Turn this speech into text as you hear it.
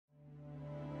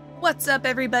What's up,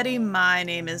 everybody? My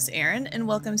name is Erin, and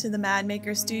welcome to the Mad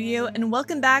Maker Studio, and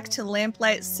welcome back to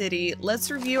Lamplight City. Let's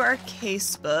review our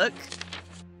casebook.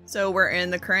 So we're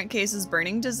in the current cases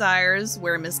Burning Desires,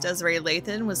 where Miss Desiree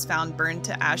Lathan was found burned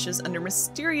to ashes under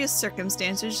mysterious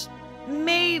circumstances.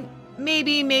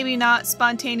 Maybe not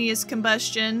spontaneous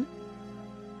combustion.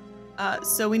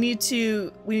 So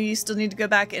we still need to go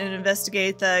back and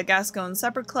investigate the Gascon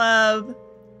Supper Club.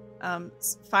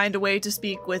 Find a way to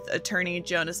speak with attorney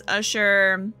Jonas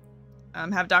Usher,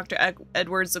 have Dr.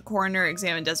 Edwards, the coroner,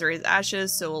 examine Desiree's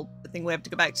ashes, so I think we have to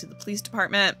go back to the police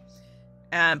department.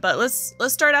 But let's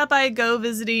start out by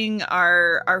visiting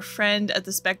our friend at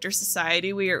the Spectre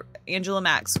Society. We are Angela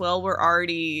Maxwell. We're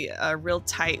already real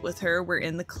tight with her. We're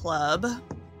in the club.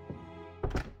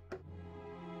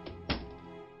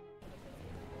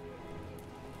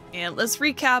 And let's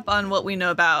recap on what we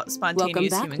know about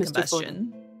spontaneous human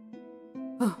combustion.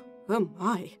 Oh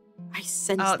my, I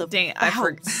sense the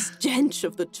foul stench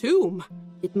of the tomb.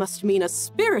 It must mean a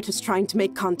spirit is trying to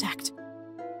make contact.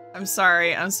 I'm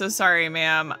sorry, I'm so sorry,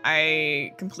 ma'am.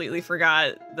 I completely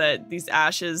forgot that these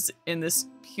ashes in this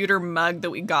pewter mug that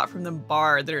we got from the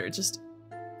bar, they're just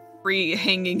free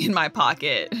hanging in my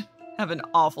pocket, have an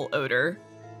awful odor.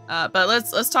 But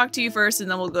let's talk to you first,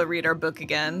 and then we'll go read our book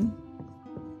again.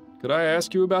 Could I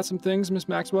ask you about some things, Miss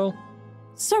Maxwell?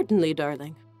 Certainly,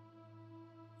 darling.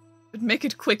 But make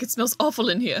it quick, it smells awful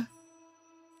in here.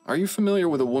 Are you familiar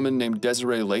with a woman named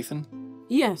Desiree Lathan?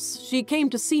 Yes, she came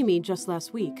to see me just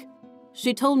last week.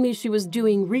 She told me she was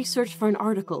doing research for an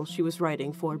article she was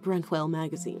writing for Brentwell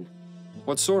magazine.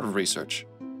 What sort of research?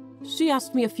 She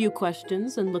asked me a few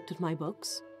questions and looked at my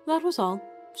books. That was all.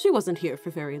 She wasn't here for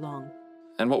very long.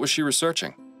 And what was she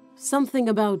researching? Something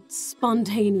about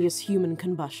spontaneous human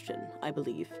combustion, I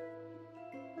believe.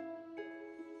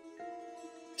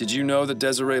 Did you know that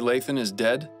Desiree Lathan is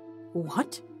dead?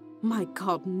 What? My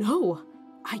God, no.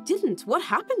 I didn't. What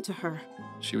happened to her?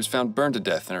 She was found burned to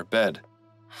death in her bed.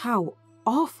 How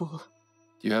awful.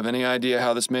 Do you have any idea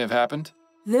how this may have happened?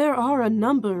 There are a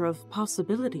number of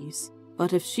possibilities.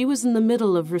 But if she was in the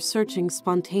middle of researching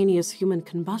spontaneous human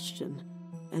combustion,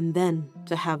 and then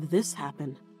to have this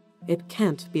happen, it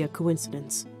can't be a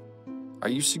coincidence. Are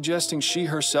you suggesting she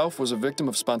herself was a victim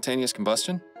of spontaneous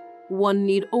combustion? One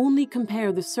need only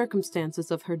compare the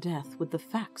circumstances of her death with the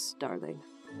facts, darling.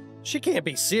 She can't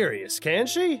be serious, can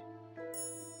she?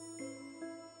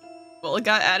 Well, it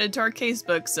got added to our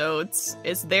casebook, so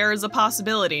it's there as a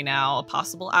possibility now, a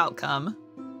possible outcome.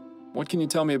 What can you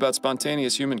tell me about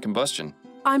spontaneous human combustion?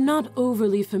 I'm not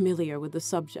overly familiar with the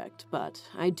subject, but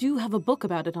I do have a book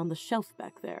about it on the shelf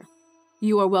back there.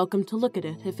 You are welcome to look at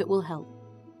it if it will help.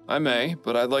 I may,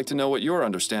 but I'd like to know what your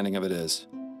understanding of it is.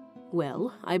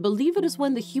 Well, I believe it is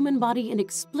when the human body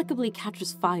inexplicably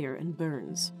catches fire and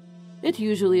burns. It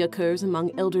usually occurs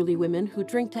among elderly women who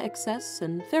drink to excess,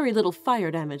 and very little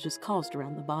fire damage is caused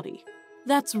around the body.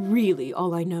 That's really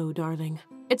all I know, darling.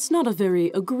 It's not a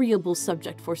very agreeable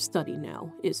subject for study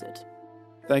now, is it?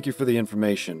 Thank you for the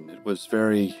information. It was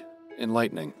very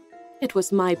enlightening. It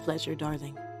was my pleasure,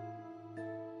 darling.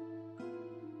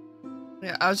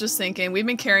 Yeah, I was just thinking, we've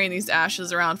been carrying these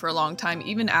ashes around for a long time.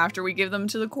 Even after we give them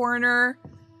to the coroner,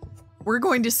 we're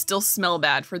going to still smell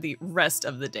bad for the rest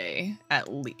of the day,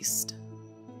 at least.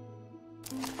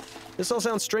 This all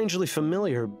sounds strangely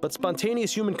familiar, but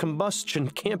spontaneous human combustion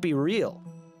can't be real,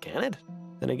 can it?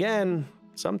 Then again,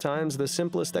 sometimes the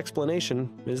simplest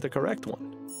explanation is the correct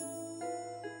one.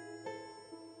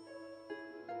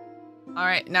 All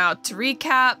right, now to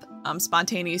recap,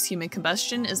 spontaneous human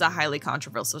combustion is a highly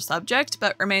controversial subject,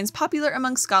 but remains popular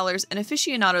among scholars and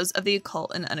aficionados of the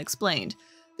occult and unexplained.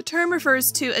 The term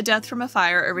refers to a death from a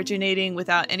fire originating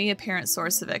without any apparent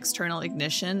source of external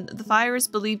ignition. The fire is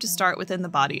believed to start within the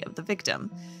body of the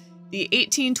victim. The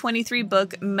 1823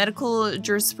 book Medical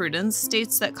Jurisprudence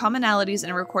states that commonalities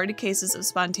in recorded cases of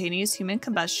spontaneous human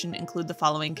combustion include the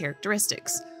following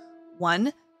characteristics.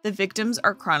 1. The victims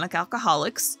are chronic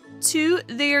alcoholics. 2.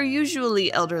 They are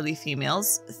usually elderly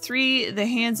females. 3. The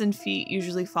hands and feet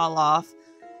usually fall off.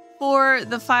 4.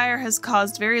 The fire has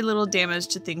caused very little damage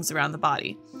to things around the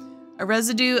body. A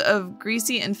residue of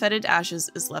greasy and fetid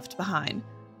ashes is left behind.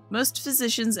 Most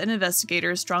physicians and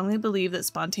investigators strongly believe that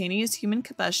spontaneous human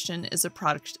combustion is a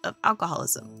product of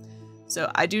alcoholism. So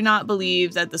I do not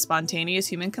believe that the spontaneous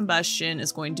human combustion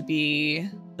is going to be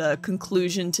the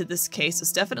conclusion to this case.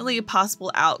 It's definitely a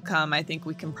possible outcome. I think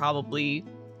we can probably,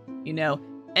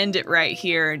 end it right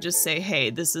here and just say, hey,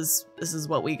 this is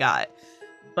what we got.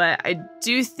 But I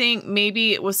do think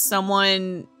maybe it was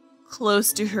someone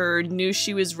close to her, knew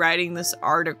she was writing this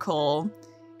article,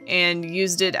 and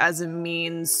used it as a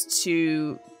means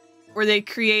to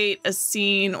create a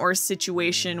scene or a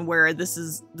situation where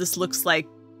this looks like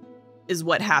is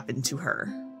what happened to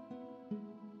her.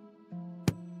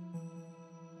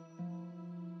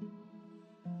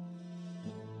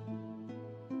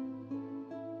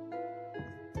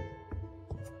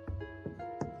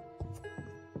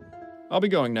 I'll be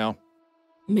going now.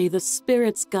 May the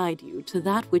spirits guide you to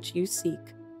that which you seek.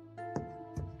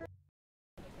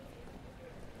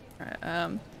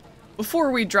 Alright,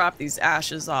 before we drop these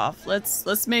ashes off,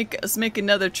 let's make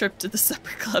another trip to the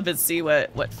supper club and see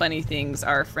what funny things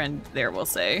our friend there will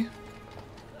say.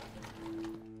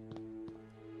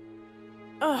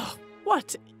 Oh,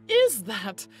 what is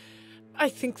that? I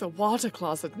think the water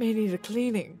closet may need a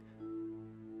cleaning.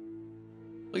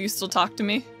 Will you still talk to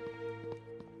me?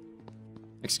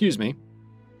 Excuse me.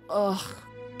 Ugh,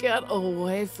 get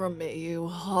away from me, you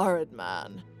horrid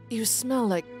man. You smell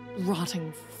like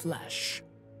rotting flesh.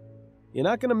 You're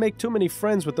not gonna make too many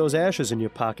friends with those ashes in your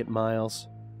pocket, Miles.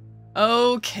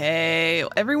 Okay,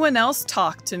 everyone else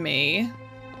talk to me.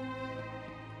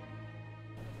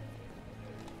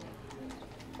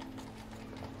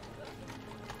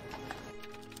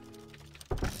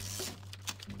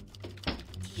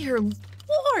 Dear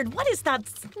Lord, what is that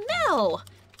smell?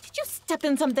 Did you step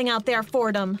in something out there,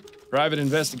 Fordham? Private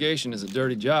investigation is a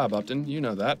dirty job, Upton. You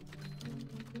know that.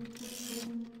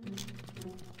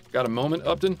 Got a moment,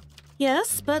 Upton?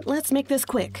 Yes, but let's make this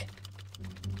quick.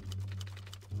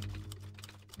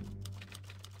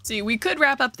 See, we could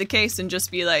wrap up the case and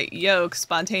just be like, yo,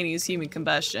 spontaneous human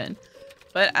combustion.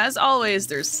 But as always,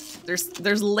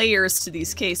 there's layers to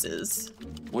these cases.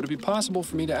 Would it be possible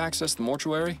for me to access the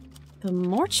mortuary? The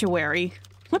mortuary?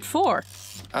 What for?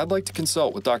 I'd like to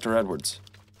consult with Dr. Edwards.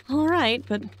 All right,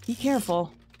 but be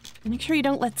careful. Make sure you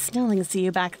don't let Snelling see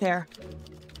you back there.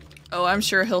 Oh, I'm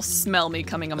sure he'll smell me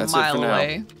coming a That's it mile for now.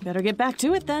 away. Better get back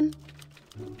to it then.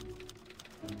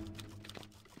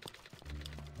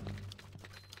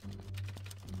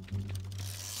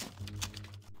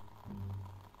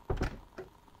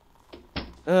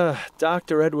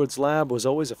 Dr. Edwards' lab was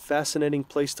always a fascinating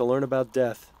place to learn about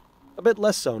death. A bit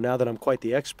less so now that I'm quite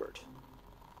the expert.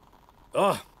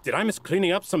 Oh, did I miss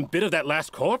cleaning up some bit of that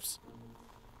last corpse?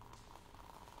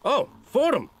 Oh,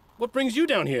 Fordham, what brings you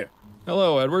down here?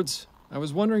 Hello, Edwards. I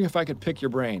was wondering if I could pick your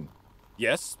brain.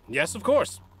 Yes, of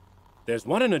course. There's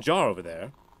one in a jar over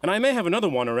there, and I may have another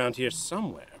one around here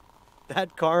somewhere.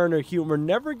 That coroner humor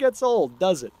never gets old,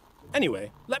 does it?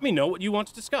 Anyway, let me know what you want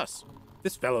to discuss.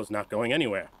 This fellow's not going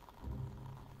anywhere.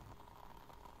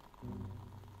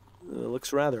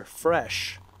 Looks rather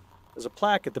fresh. There's a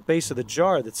plaque at the base of the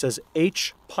jar that says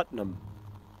H. Putnam.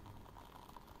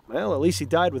 Well, at least he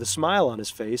died with a smile on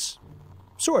his face.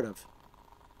 Sort of.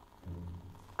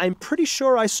 I'm pretty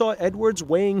sure I saw Edwards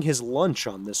weighing his lunch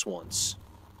on this once.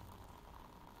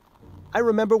 I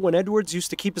remember when Edwards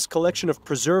used to keep his collection of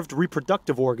preserved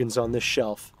reproductive organs on this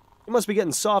shelf. He must be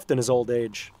getting soft in his old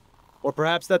age. Or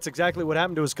perhaps that's exactly what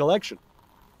happened to his collection.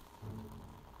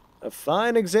 A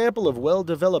fine example of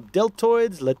well-developed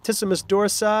deltoids, latissimus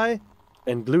dorsi,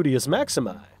 and gluteus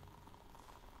maximi.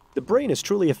 The brain is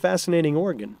truly a fascinating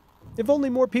organ, if only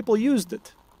more people used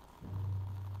it.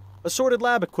 Assorted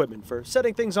lab equipment for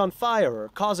setting things on fire or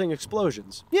causing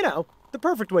explosions. You know, the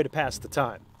perfect way to pass the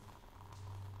time.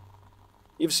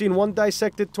 You've seen one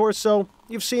dissected torso,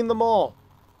 you've seen them all.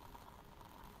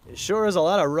 It sure is a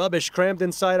lot of rubbish crammed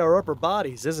inside our upper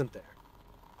bodies, isn't there?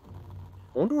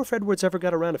 I wonder if Edwards ever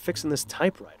got around to fixing this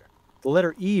typewriter. The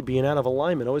letter E being out of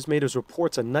alignment always made his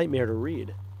reports a nightmare to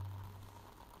read.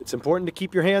 It's important to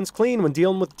keep your hands clean when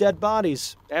dealing with dead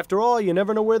bodies. After all, you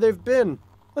never know where they've been.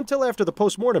 Until after the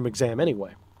post-mortem exam,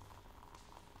 anyway.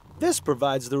 This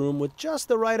provides the room with just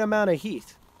the right amount of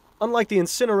heat. Unlike the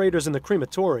incinerators in the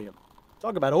crematorium.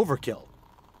 Talk about overkill.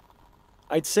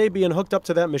 I'd say being hooked up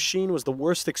to that machine was the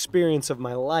worst experience of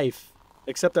my life,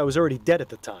 except I was already dead at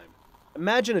the time.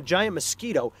 Imagine a giant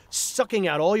mosquito sucking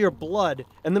out all your blood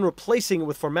and then replacing it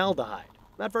with formaldehyde.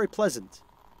 Not very pleasant.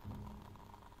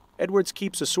 Edwards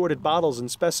keeps assorted bottles and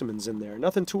specimens in there.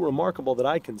 Nothing too remarkable that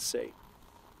I can see.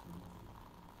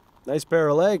 Nice pair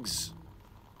of legs.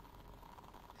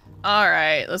 All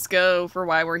right, let's go for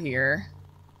why we're here.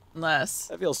 Unless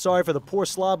I feel sorry for the poor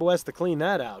slob who has to clean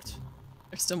that out.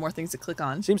 there's still more things to click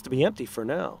on. Seems to be empty for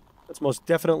now. That's most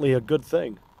definitely a good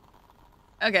thing.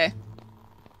 Okay.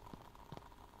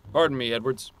 Pardon me,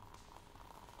 Edwards.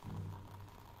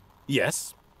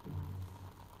 Yes?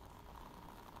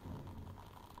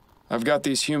 I've got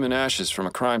these human ashes from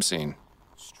a crime scene.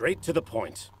 Straight to the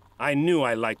point. I knew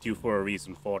I liked you for a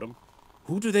reason, Fordham.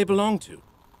 Who do they belong to?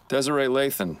 Desiree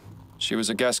Lathan. She was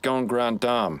a Gascon Grande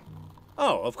Dame.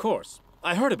 Oh, of course.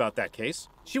 I heard about that case.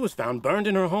 She was found burned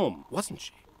in her home, wasn't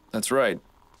she? That's right.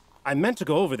 I meant to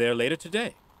go over there later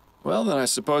today. Well, then I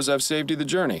suppose I've saved you the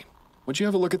journey. Would you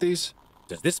have a look at these?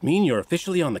 Does this mean you're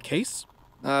officially on the case?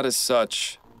 Not as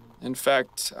such. In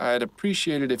fact, I'd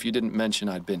appreciate it if you didn't mention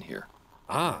I'd been here.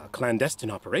 Ah,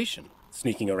 clandestine operation.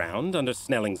 Sneaking around under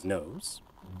Snelling's nose.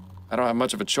 I don't have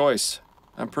much of a choice.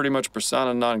 I'm pretty much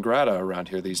persona non grata around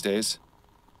here these days.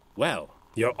 Well,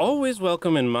 you're always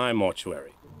welcome in my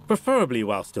mortuary. Preferably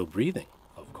while still breathing,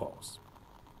 of course.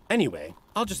 Anyway,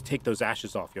 I'll just take those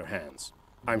ashes off your hands.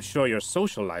 I'm sure your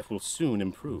social life will soon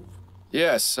improve.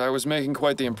 Yes, I was making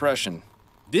quite the impression.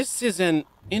 This is an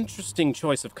interesting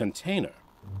choice of container.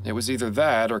 It was either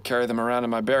that or carry them around in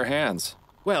my bare hands.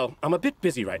 Well, I'm a bit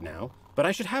busy right now, but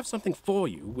I should have something for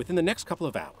you within the next couple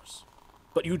of hours.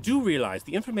 But you do realize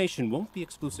the information won't be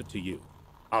exclusive to you.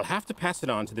 I'll have to pass it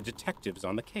on to the detectives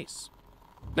on the case.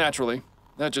 Naturally.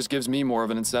 That just gives me more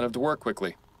of an incentive to work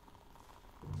quickly.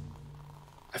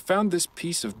 I found this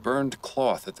piece of burned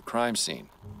cloth at the crime scene.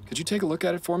 Could you take a look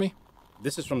at it for me?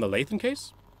 This is from the Lathan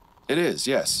case? It is,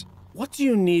 yes. What do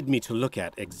you need me to look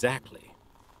at exactly?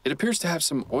 It appears to have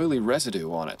some oily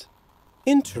residue on it.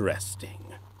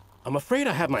 Interesting. I'm afraid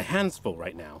I have my hands full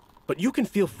right now, but you can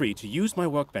feel free to use my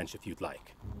workbench if you'd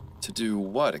like. To do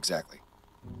what exactly?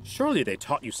 Surely they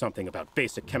taught you something about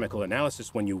basic chemical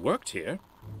analysis when you worked here.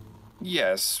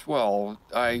 Yes, well,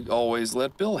 I always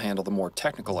let Bill handle the more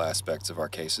technical aspects of our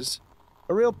cases.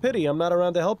 A real pity I'm not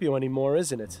around to help you anymore,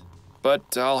 isn't it?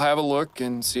 But I'll have a look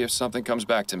and see if something comes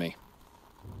back to me.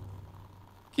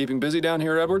 Keeping busy down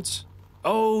here, Edwards?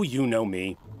 Oh, you know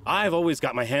me. I've always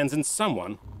got my hands in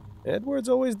someone. Edwards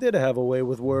always did have a way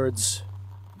with words.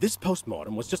 This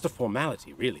postmortem was just a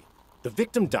formality, really. The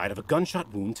victim died of a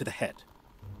gunshot wound to the head.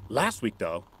 Last week,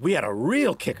 though, we had a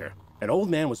real kicker. An old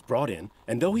man was brought in,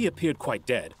 and though he appeared quite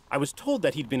dead, I was told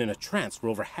that he'd been in a trance for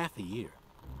over half a year.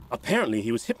 Apparently,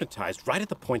 he was hypnotized right at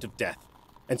the point of death,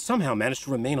 and somehow managed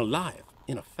to remain alive,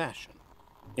 in a fashion.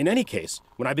 In any case,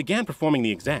 when I began performing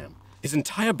the exam, his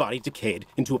entire body decayed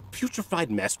into a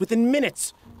putrefied mess within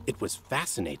minutes. It was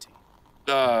fascinating.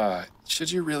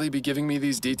 Should you really be giving me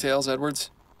these details,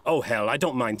 Edwards? Oh, hell, I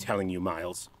don't mind telling you,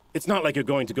 Miles. It's not like you're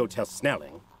going to go tell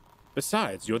Snelling.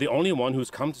 Besides, you're the only one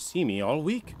who's come to see me all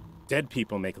week. Dead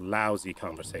people make lousy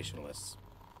conversationalists.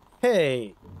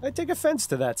 Hey, I take offense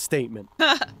to that statement.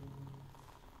 Oh,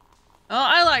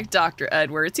 I like Dr.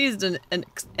 Edwards. He's an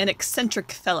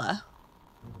eccentric fella.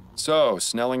 So,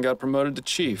 Snelling got promoted to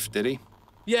chief, did he?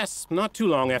 Yes, not too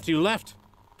long after you left.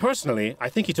 Personally, I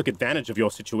think he took advantage of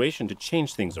your situation to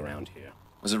change things around here.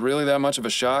 Was it really that much of a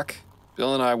shock?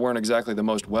 Bill and I weren't exactly the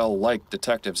most well-liked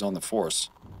detectives on the force.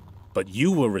 But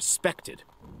you were respected.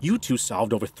 You two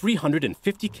solved over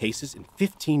 350 cases in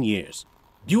 15 years.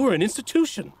 You were an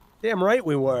institution. Damn right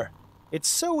we were. It's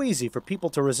so easy for people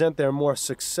to resent their more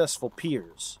successful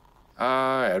peers.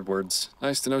 Ah, Edwards.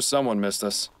 Nice to know someone missed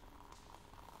us.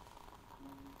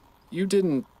 You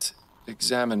didn't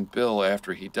examine Bill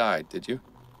after he died, did you?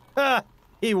 Ha!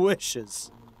 He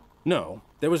wishes. No,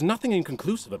 there was nothing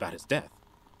inconclusive about his death.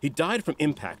 He died from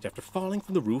impact after falling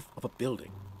from the roof of a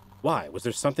building. Why, was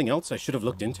there something else I should have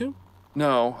looked into?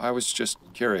 No, I was just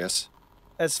curious.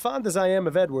 As fond as I am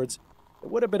of Edwards, it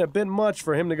would have been a bit much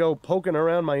for him to go poking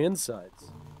around my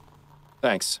insides.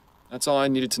 Thanks. That's all I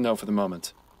needed to know for the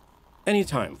moment.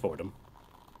 Anytime, Fordham.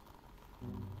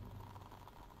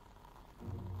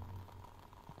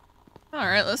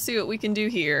 Alright, let's see what we can do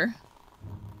here.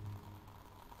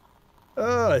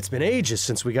 It's been ages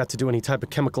since we got to do any type of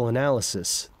chemical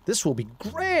analysis. This will be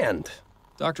grand!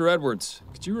 Dr. Edwards,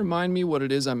 could you remind me what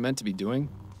it is I'm meant to be doing?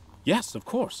 Yes, of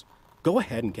course. Go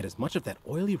ahead and get as much of that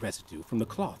oily residue from the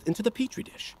cloth into the petri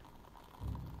dish.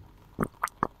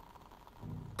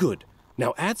 Good.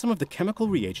 Now add some of the chemical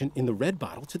reagent in the red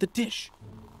bottle to the dish.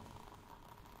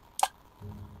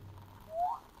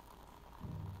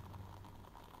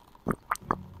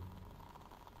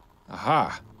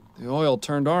 Aha! The oil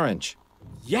turned orange.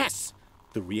 Yes!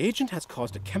 The reagent has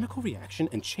caused a chemical reaction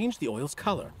and changed the oil's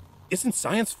color. Isn't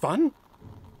science fun?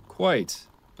 Quite.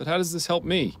 But how does this help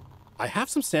me? I have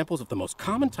some samples of the most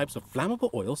common types of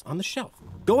flammable oils on the shelf.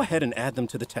 Go ahead and add them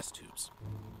to the test tubes.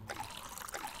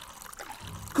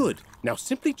 Good. Now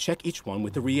simply check each one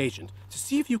with the reagent to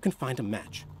see if you can find a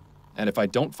match. And if I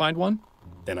don't find one?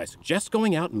 Then I suggest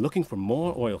going out and looking for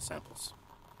more oil samples.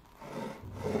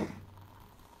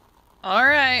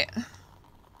 Alright.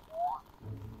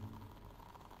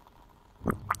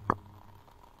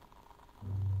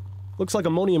 Looks like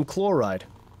ammonium chloride.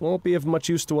 Won't be of much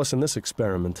use to us in this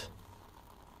experiment.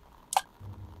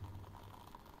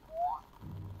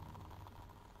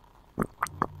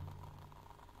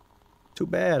 Too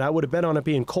bad. I would have bet on it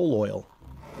being coal oil.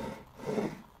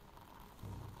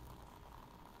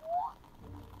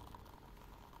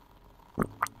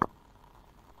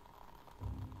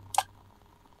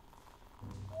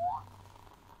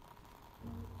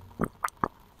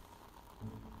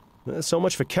 So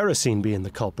much for kerosene being the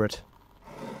culprit.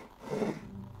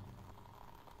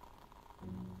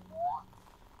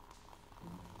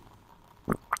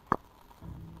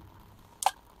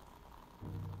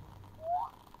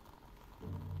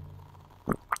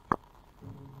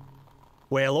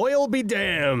 Well, oil be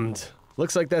damned.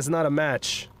 Looks like that's not a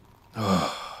match.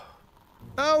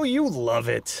 Oh, you love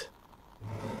it.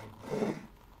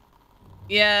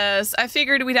 Yes, I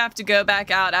figured we'd have to go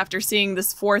back out after seeing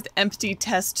this fourth empty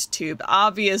test tube.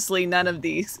 Obviously, none of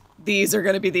these are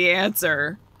going to be the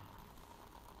answer.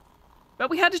 But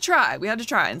we had to try. We had to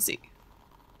try and see.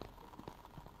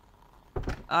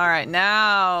 All right,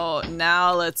 now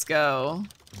let's go.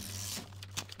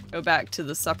 Go back to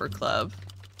the supper club.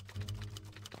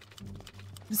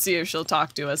 See if she'll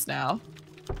talk to us now.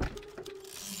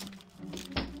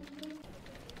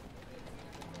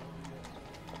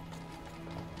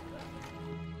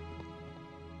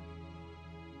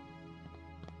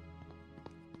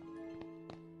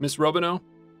 Miss Robineau?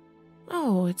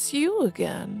 Oh, it's you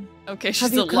again. Okay, she's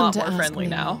Have you a come lot to more ask friendly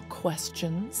me now. more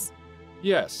questions?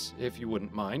 Yes, if you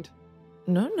wouldn't mind.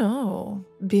 No.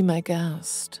 Be my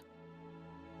guest.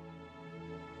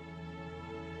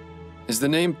 Is the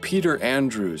name Peter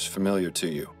Andrews familiar to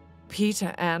you?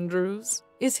 Peter Andrews?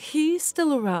 Is he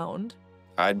still around?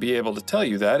 I'd be able to tell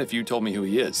you that if you told me who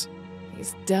he is.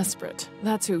 He's desperate.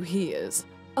 That's who he is.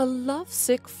 A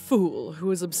lovesick fool who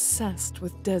is obsessed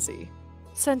with Desi.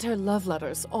 Sent her love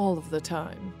letters all of the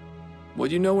time. Well,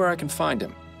 you know where I can find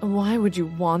him. Why would you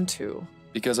want to?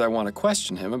 Because I want to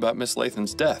question him about Miss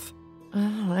Lathan's death.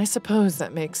 I suppose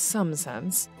that makes some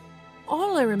sense.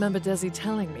 All I remember Desi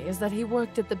telling me is that he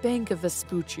worked at the Bank of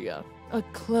Vespuccia, a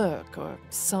clerk or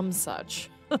some such.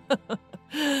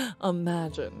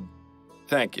 Imagine.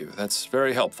 Thank you. That's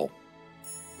very helpful.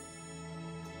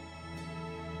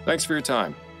 Thanks for your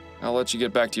time. I'll let you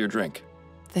get back to your drink.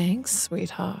 Thanks,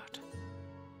 sweetheart.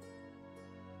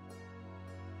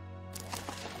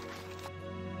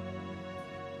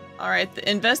 All right,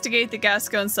 investigate the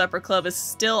Gascon Supper Club is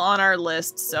still on our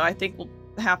list, so I think we'll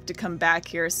have to come back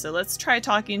here. So let's try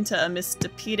talking to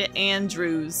Mr. Peter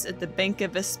Andrews at the Bank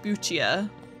of Vespuccia.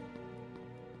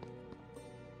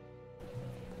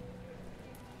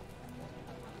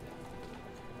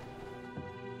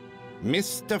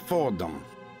 Mr. Fordham.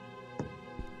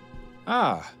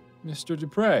 Ah, Mr.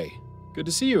 Dupre. Good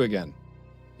to see you again.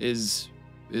 Is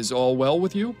all well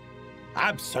with you?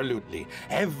 Absolutely.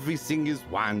 Everything is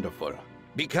wonderful.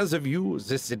 Because of you,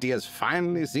 this city has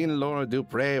finally seen Laura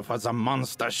Dupre for the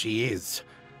monster she is.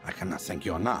 I cannot thank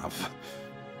you enough.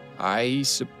 I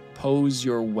suppose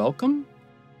you're welcome?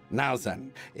 Now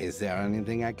then, is there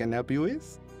anything I can help you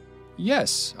with?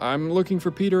 Yes, I'm looking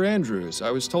for Peter Andrews.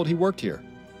 I was told he worked here.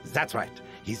 That's right.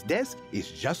 His desk is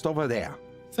just over there.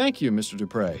 Thank you, Mr.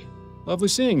 Dupre. Lovely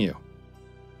seeing you.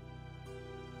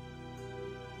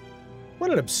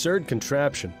 What an absurd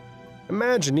contraption.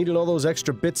 Imagine needing all those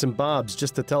extra bits and bobs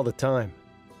just to tell the time.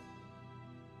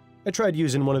 I tried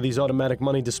using one of these automatic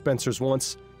money dispensers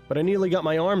once, but I nearly got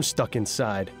my arm stuck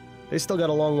inside. They still got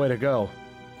a long way to go.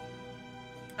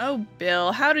 Oh,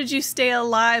 Bill, how did you stay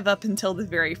alive up until the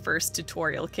very first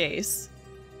tutorial case?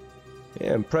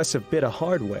 Yeah, impressive bit of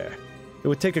hardware. It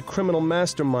would take a criminal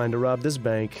mastermind to rob this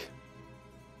bank.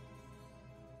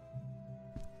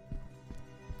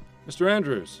 Mr.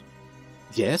 Andrews.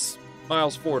 Yes?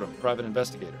 Miles Fordham, private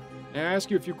investigator. May I ask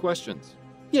you a few questions?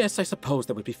 Yes, I suppose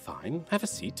that would be fine. Have a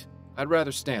seat. I'd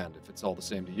rather stand if it's all the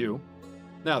same to you.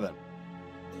 Now then.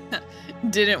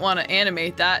 Didn't want to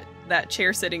animate that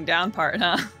chair sitting down part,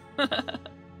 huh?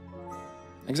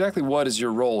 Exactly what is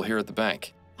your role here at the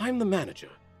bank? I'm the manager.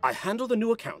 I handle the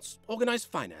new accounts, organize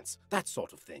finance, that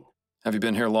sort of thing. Have you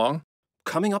been here long?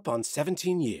 Coming up on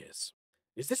 17 years.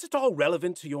 Is this at all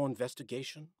relevant to your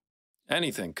investigation?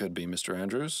 Anything could be, Mr.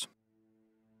 Andrews.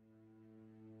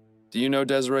 Do you know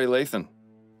Desiree Lathan?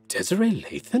 Desiree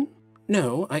Lathan?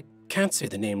 No, I can't say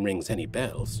the name rings any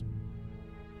bells.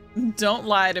 Don't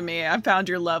lie to me. I found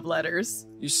your love letters.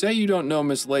 You say you don't know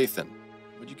Miss Lathan.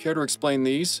 Would you care to explain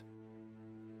these?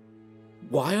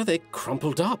 Why are they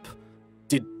crumpled up?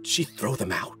 Did she throw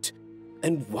them out?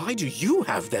 And why do you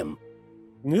have them?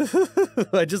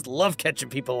 I just love catching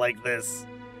people like this.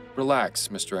 Relax,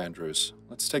 Mr. Andrews.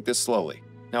 Let's take this slowly.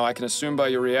 Now, I can assume by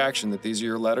your reaction that these are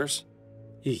your letters?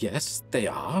 Yes, they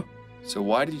are. So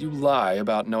why did you lie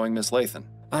about knowing Miss Lathan?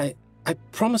 I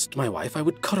promised my wife I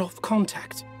would cut off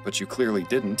contact. but you clearly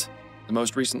didn't. The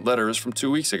most recent letter is from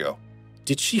 2 weeks ago.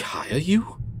 Did she hire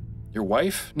you? Your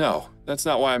wife? No, that's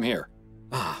not why I'm here.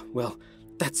 Ah, well,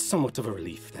 that's somewhat of a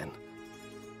relief then.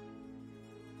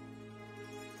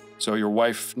 So your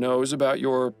wife knows about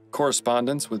your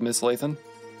correspondence with Miss Lathan?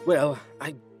 Well,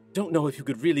 I don't know if you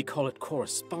could really call it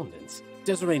correspondence.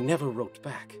 Desiree never wrote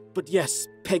back. But yes,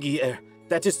 Peggy,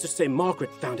 that is to say,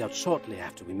 Margaret found out shortly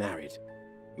after we married.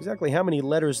 Exactly how many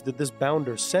letters did this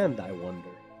bounder send, I wonder?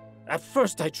 At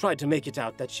first, I tried to make it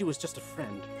out that she was just a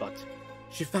friend, but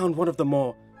she found one of the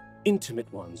more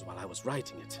intimate ones while I was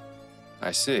writing it.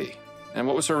 I see. And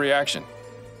what was her reaction?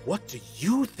 What do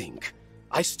you think?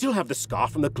 I still have the scar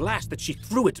from the glass that she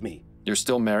threw at me. You're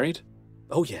still married?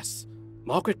 Oh, yes.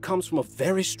 Margaret comes from a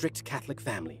very strict Catholic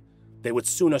family. They would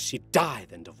sooner she die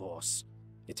than divorce.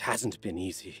 It hasn't been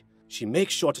easy. She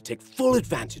makes sure to take full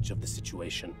advantage of the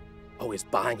situation. Always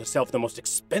buying herself the most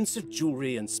expensive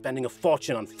jewelry and spending a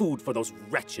fortune on food for those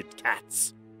wretched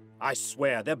cats. I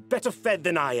swear, they're better fed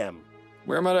than I am.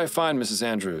 Where might I find Mrs.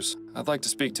 Andrews? I'd like to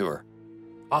speak to her.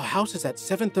 Our house is at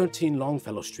 713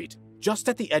 Longfellow Street, just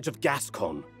at the edge of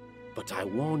Gascon. But I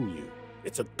warn you,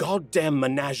 it's a goddamn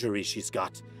menagerie she's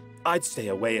got. I'd stay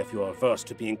away if you're averse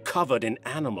to being covered in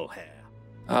animal hair.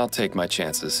 I'll take my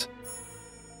chances.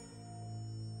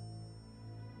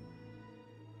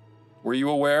 Were you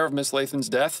aware of Miss Lathan's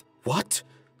death? What?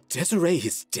 Desiree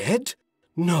is dead?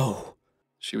 No.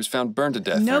 She was found burned to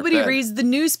death. Nobody in her bed. reads the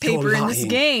newspaper You're in this lying.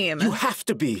 game. You have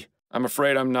to be. I'm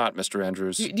afraid I'm not, Mr.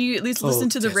 Andrews. Do you at least listen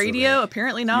to the Desiree. radio?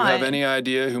 Apparently Do not. you have any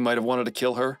idea who might have wanted to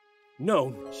kill her?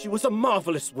 No, she was a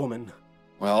marvelous woman.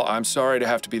 Well, I'm sorry to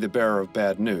have to be the bearer of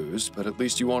bad news, but at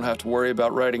least you won't have to worry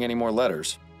about writing any more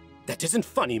letters. That isn't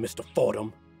funny, Mr.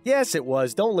 Fordham. Yes, it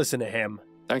was. Don't listen to him.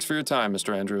 Thanks for your time,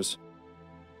 Mr. Andrews.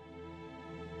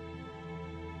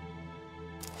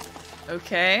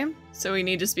 Okay, so we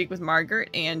need to speak with Margaret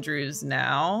Andrews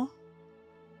now.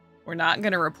 We're not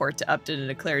going to report to Upton and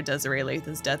declare Desiree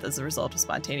Lathan's death as a result of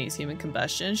spontaneous human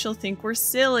combustion. She'll think we're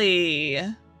silly.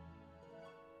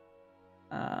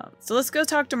 So let's go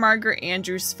talk to Margaret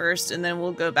Andrews first, and then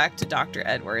we'll go back to Dr.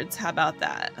 Edwards. How about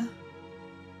that?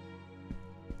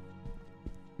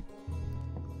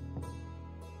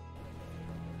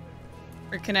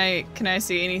 Or can I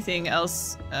see anything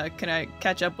else? Can I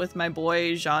catch up with my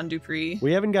boy, Jean Dupree?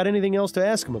 We haven't got anything else to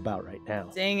ask him about right now.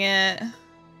 Dang it.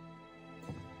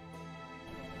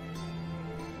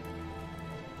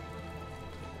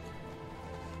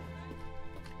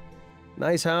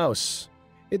 Nice house.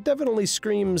 It definitely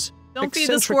screams Don't feed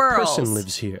the eccentric squirrels. person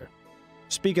lives here.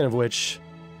 Speaking of which,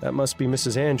 that must be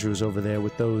Mrs. Andrews over there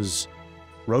with those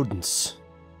rodents.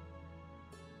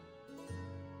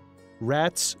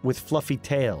 Rats with fluffy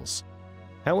tails.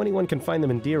 How anyone can find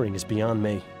them endearing is beyond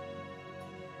me.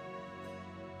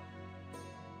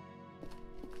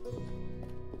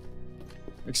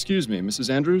 Excuse me, Mrs.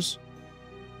 Andrews?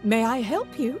 May I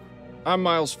help you? I'm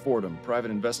Miles Fordham,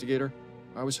 private investigator.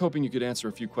 I was hoping you could answer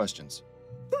a few questions.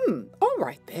 All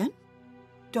right then.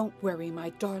 Don't worry,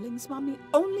 my darlings. Mommy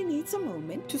only needs a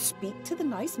moment to speak to the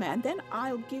nice man, then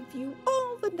I'll give you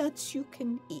all the nuts you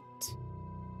can eat.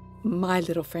 My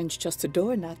little friends just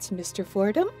adore nuts, Mr.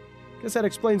 Fordham. Guess that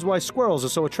explains why squirrels are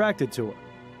so attracted to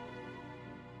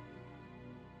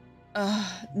her.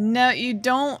 No, you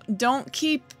don't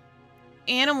keep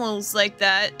animals like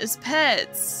that as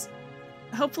pets.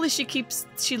 Hopefully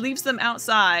she leaves them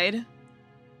outside.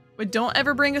 But don't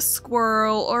ever bring a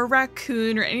squirrel or a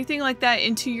raccoon or anything like that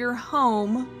into your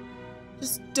home.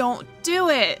 Just don't do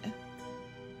it.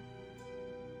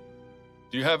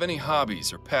 Do you have any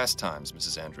hobbies or pastimes,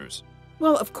 Mrs. Andrews?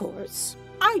 Well, of course.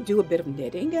 I do a bit of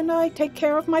knitting and I take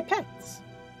care of my pets.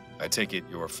 I take it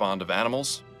you're fond of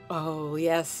animals? Oh,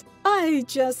 yes. I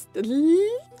just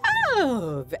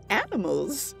love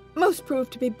animals. Most prove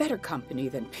to be better company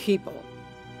than people.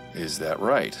 Is that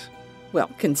right? Well,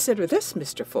 consider this,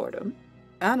 Mr. Fordham.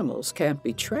 Animals can't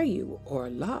betray you or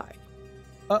lie.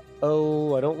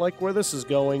 Uh-oh, I don't like where this is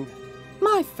going.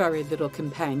 My furry little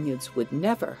companions would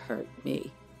never hurt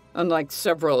me, unlike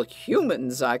several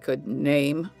humans I could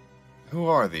name. Who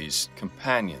are these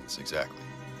companions, exactly?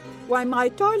 Why, my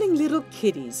darling little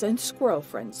kitties and squirrel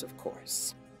friends, of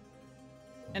course.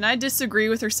 And I disagree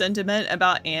with her sentiment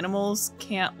about animals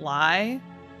can't lie.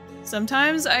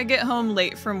 Sometimes I get home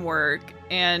late from work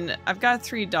and I've got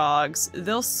 3 dogs.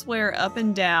 They'll swear up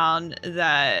and down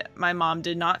that my mom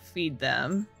did not feed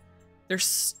them. They're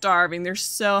starving. They're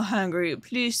so hungry.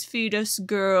 Please feed us,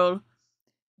 girl.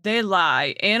 They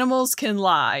lie. Animals can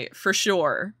lie, for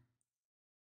sure.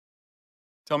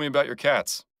 Tell me about your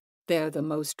cats. They're the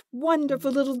most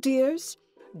wonderful little dears.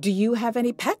 Do you have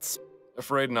any pets?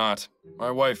 Afraid not.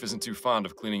 My wife isn't too fond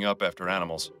of cleaning up after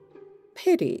animals.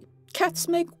 Pity. Cats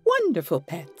make wonderful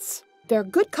pets. They're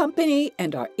good company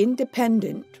and are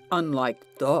independent, unlike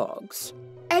dogs.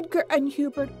 Edgar and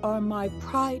Hubert are my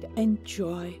pride and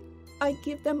joy. I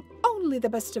give them only the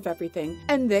best of everything,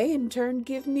 and they in turn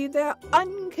give me their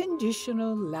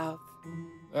unconditional love.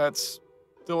 That's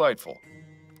delightful.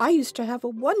 I used to have a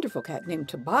wonderful cat named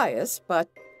Tobias, but,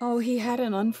 he had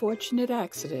an unfortunate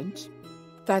accident.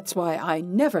 That's why I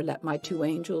never let my two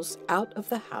angels out of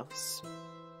the house.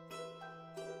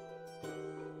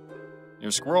 Your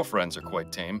squirrel friends are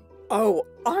quite tame. Oh,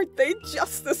 aren't they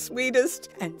just the sweetest?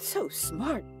 And so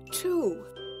smart, too.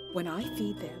 When I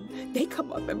feed them, they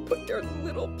come up and put their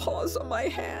little paws on my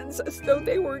hands as though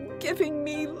they were giving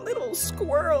me little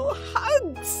squirrel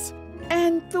hugs.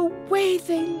 And the way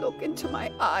they look into my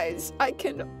eyes, I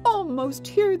can almost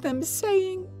hear them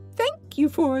saying, "Thank you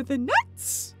for the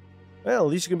nuts." Well,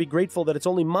 at least you can be grateful that it's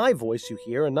only my voice you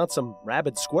hear and not some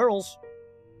rabid squirrels.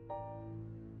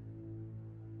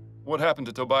 What happened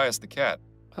to Tobias the cat?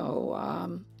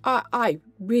 I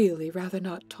really rather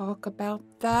not talk about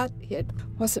that. It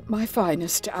wasn't my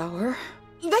finest hour.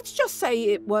 Let's just say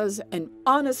it was an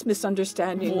honest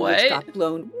misunderstanding which got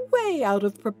blown way out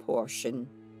of proportion.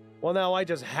 Well, now I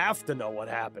just have to know what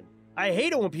happened. I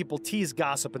hate it when people tease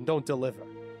gossip and don't deliver.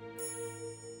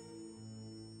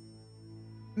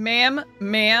 Ma'am,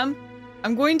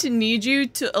 I'm going to need you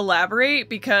to elaborate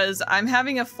because I'm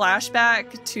having a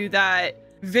flashback to that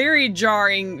very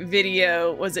jarring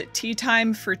video. Was it Tea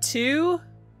Time for Two?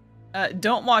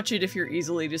 Don't watch it if you're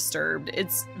easily disturbed.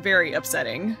 It's very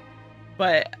upsetting.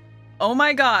 But, oh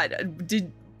my god,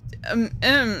 I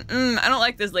don't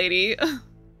like this lady.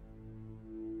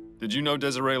 Did you know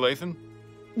Desiree Lathan?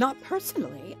 Not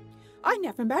personally. I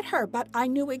never met her, but I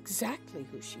knew exactly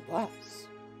who she was.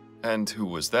 And who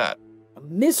was that? A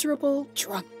miserable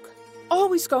drunk.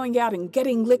 Always going out and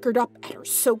getting liquored up at her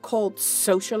so-called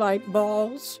socialite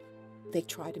balls. They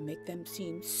try to make them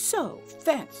seem so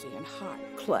fancy and high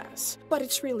class, but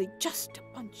it's really just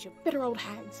a bunch of bitter old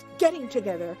hags getting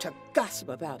together to gossip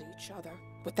about each other.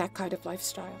 With that kind of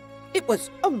lifestyle, it was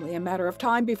only a matter of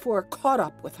time before I caught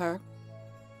up with her.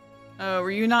 Oh,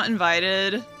 were you not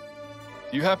invited?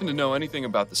 Do you happen to know anything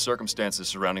about the circumstances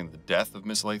surrounding the death of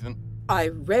Miss Lathan? I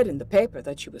read in the paper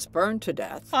that she was burned to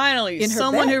death. Finally, in her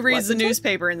someone bed, who reads the wasn't it?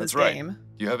 newspaper in this That's right. game.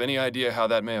 Do you have any idea how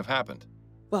that may have happened?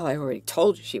 Well, I already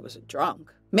told you she was a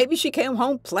drunk. Maybe she came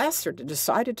home plastered and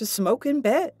decided to smoke in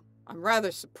bed. I'm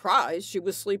rather surprised she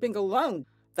was sleeping alone.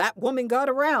 That woman got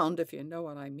around, if you know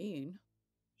what I mean.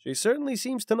 She certainly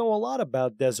seems to know a lot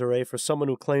about Desiree for someone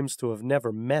who claims to have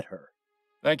never met her.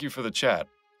 Thank you for the chat.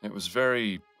 It was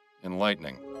very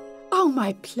enlightening. Oh,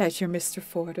 my pleasure, Mr.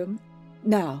 Fordham.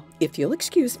 Now, if you'll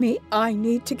excuse me, I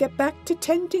need to get back to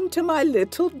tending to my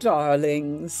little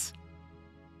darlings.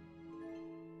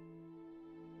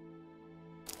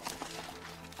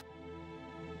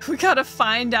 We gotta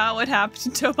find out what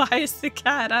happened to Tobias the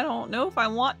cat. I don't know if I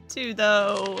want to,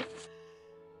 though.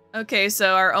 Okay,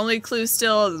 so our only clue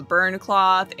still is burn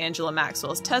cloth, Angela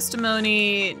Maxwell's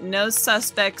testimony, no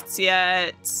suspects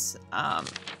yet.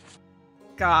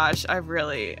 Gosh, I'm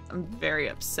very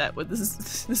upset with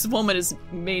this. This woman has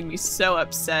made me so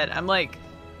upset. I'm like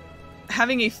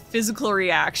having a physical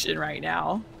reaction right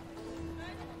now.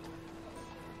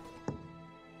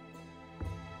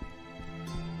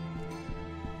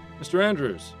 Mr.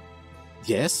 Andrews.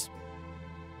 Yes?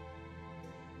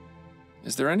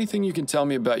 Is there anything you can tell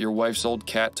me about your wife's old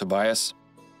cat, Tobias?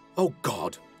 Oh,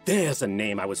 God. There's a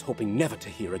name I was hoping never to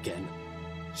hear again.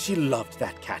 She loved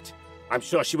that cat. I'm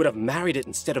sure she would have married it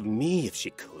instead of me if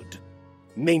she could.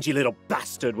 Mangy little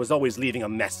bastard was always leaving a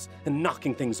mess and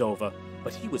knocking things over,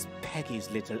 but he was Peggy's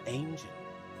little angel.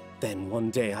 Then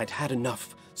one day I'd had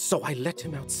enough, so I let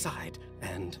him outside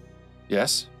and...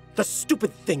 Yes? The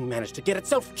stupid thing managed to get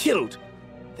itself killed.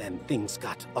 Then things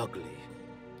got ugly.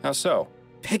 How so?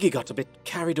 Peggy got a bit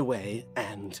carried away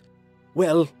and...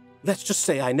 Well, let's just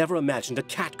say I never imagined a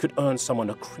cat could earn someone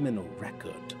a criminal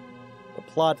record. The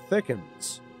plot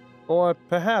thickens. Or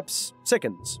perhaps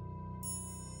sickens.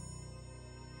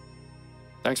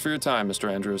 Thanks for your time, Mr.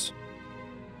 Andrews.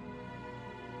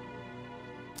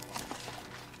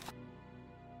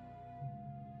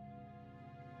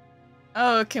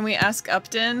 Oh, can we ask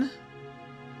Upton?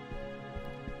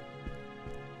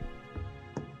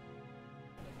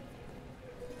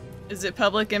 Is it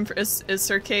public is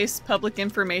her case public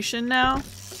information now?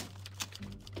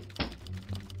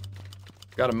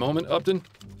 Got a moment, Upton?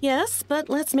 Yes, but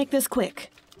let's make this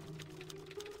quick.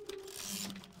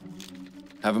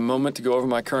 Have a moment to go over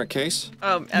my current case?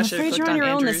 Oh, I'm afraid you're on your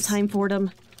own this time,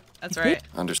 Fordham. That's right.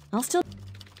 Understood. I'll still...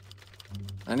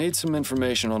 I need some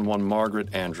information on one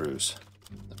Margaret Andrews.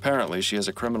 Apparently, she has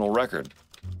a criminal record.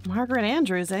 Margaret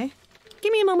Andrews, eh?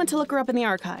 Give me a moment to look her up in the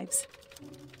archives.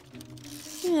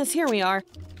 Yes, here we are.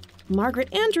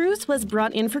 Margaret Andrews was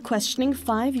brought in for questioning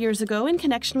 5 years ago in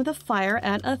connection with a fire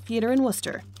at a theater in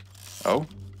Worcester. Oh?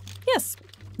 Yes,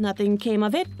 nothing came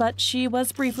of it, but she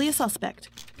was briefly a suspect.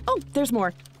 Oh, there's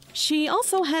more. She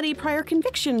also had a prior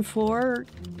conviction for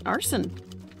arson.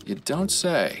 You don't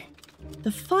say.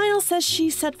 The file says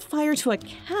she set fire to a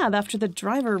cab after the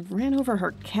driver ran over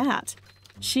her cat.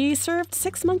 She served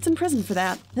 6 months in prison for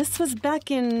that. This was back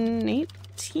in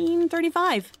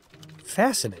 1835.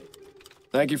 Fascinating.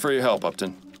 Thank you for your help,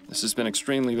 Upton. This has been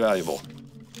extremely valuable.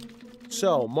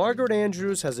 So, Margaret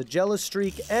Andrews has a jealous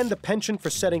streak and a penchant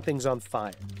for setting things on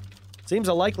fire. Seems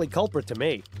a likely culprit to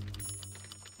me.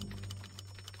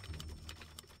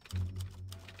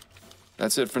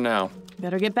 That's it for now.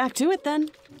 Better get back to it then.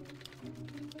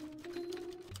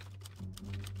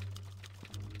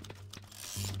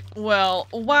 Well,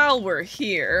 while we're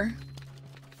here...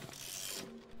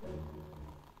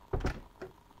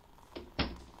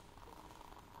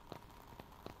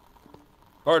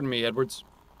 Pardon me, Edwards.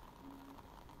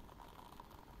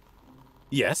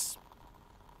 Yes?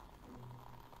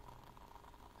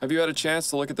 Have you had a chance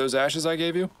to look at those ashes I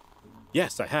gave you?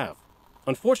 Yes, I have.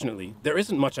 Unfortunately, there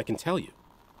isn't much I can tell you.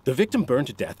 The victim burned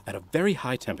to death at a very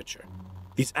high temperature.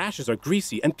 These ashes are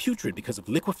greasy and putrid because of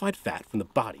liquefied fat from the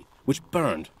body, which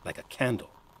burned like a candle.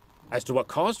 As to what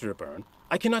caused her to burn,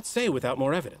 I cannot say without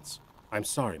more evidence. I'm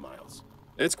sorry, Miles.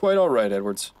 It's quite all right,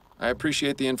 Edwards. I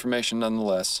appreciate the information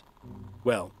nonetheless.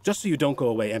 Well, just so you don't go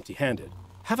away empty-handed,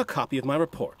 have a copy of my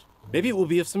report. Maybe it will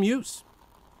be of some use.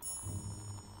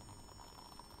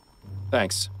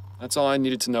 Thanks. That's all I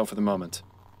needed to know for the moment.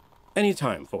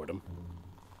 Anytime, Fordham.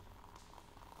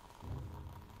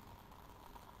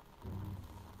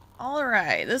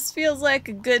 Alright, this feels like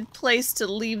a good place to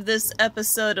leave this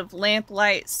episode of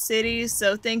Lamplight City,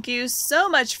 so thank you so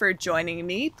much for joining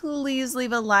me. Please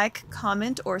leave a like,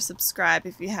 comment, or subscribe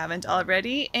if you haven't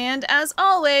already, and as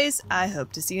always, I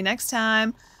hope to see you next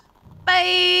time.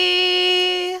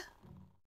 Bye!